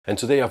And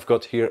today I've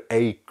got here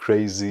a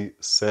crazy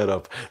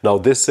setup. Now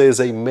this is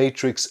a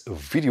Matrix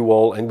video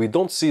wall and we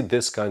don't see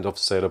this kind of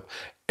setup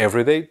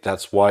every day.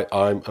 That's why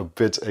I'm a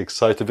bit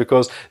excited,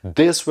 because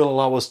this will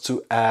allow us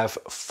to have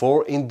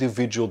 4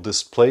 individual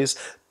displays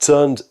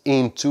turned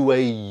into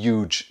a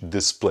huge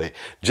display.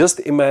 Just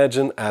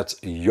imagine at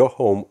your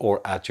home or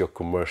at your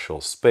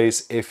commercial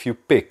space, if you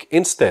pick,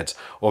 instead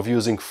of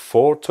using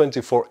 4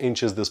 24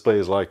 inches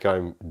displays like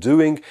I'm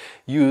doing,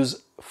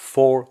 use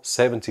 4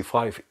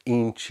 75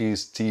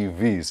 inches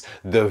TVs,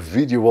 the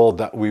video wall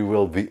that we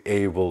will be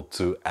able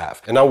to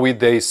have. And now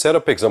with a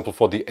setup example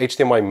for the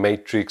HDMI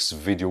Matrix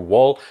video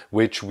wall,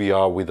 which we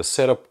are with a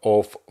setup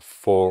of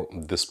 4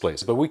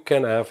 displays, but we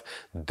can have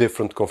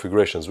different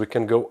configurations. We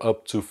can go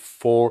up to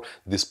 4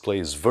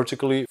 displays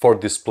vertically, 4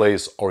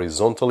 displays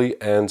horizontally,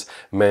 and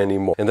many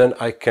more. And then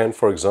I can,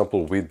 for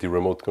example, with the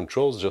remote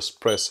controls,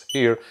 just press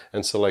here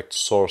and select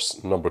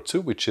source number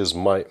 2, which is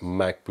my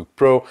MacBook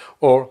Pro,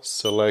 or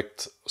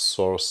select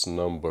source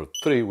number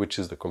 3, which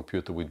is the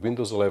computer with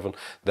Windows 11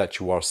 that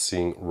you are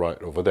seeing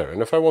right over there.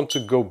 And if I want to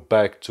go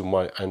back to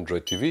my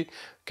Android TV,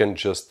 can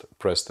just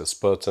press this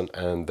button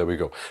and there we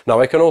go.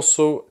 Now I can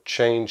also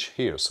change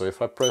here. So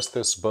if I press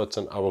this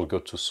button, I will go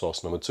to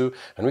source number 2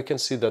 and we can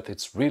see that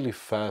it's really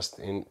fast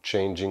in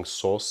changing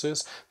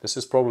sources. This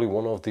is probably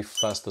one of the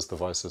fastest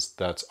devices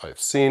that I've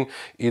seen,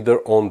 either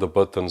on the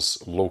buttons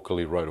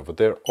locally right over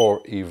there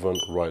or even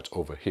right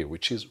over here,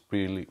 which is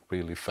really,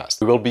 really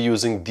fast. We will be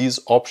using these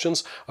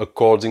options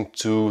according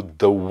to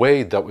the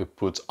way that we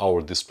put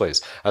our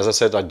displays. As I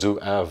said, I do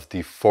have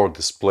the 4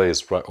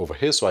 displays right over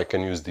here, so I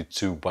can use the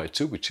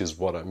 2x2, which is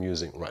what I'm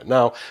using right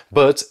now.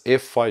 But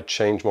if I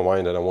change my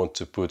mind and I want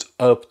to put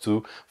up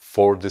to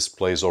 4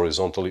 displays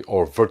horizontally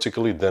or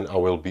vertically, then I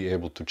will be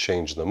able to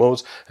change the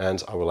modes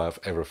and I will have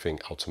everything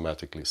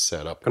automatically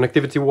set up.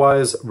 Connectivity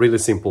wise, really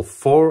simple.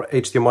 4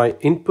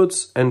 HDMI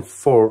inputs and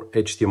 4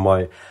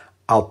 HDMI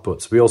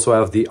outputs. We also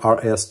have the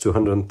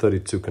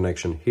RS232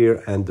 connection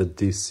here and the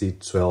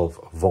DC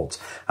 12 volts.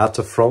 At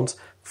the front,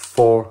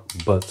 4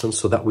 buttons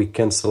so that we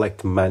can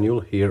select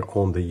manual here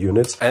on the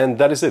units, and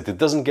that is it. It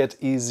doesn't get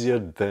easier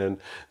than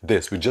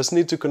this. We just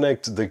need to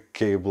connect the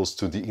cables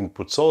to the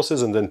input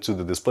sources and then to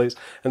the displays,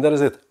 and that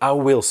is it. I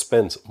will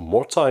spend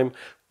more time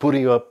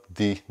putting up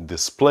the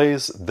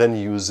displays than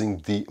using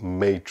the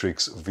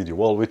Matrix video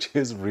wall, which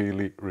is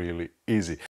really, really easy.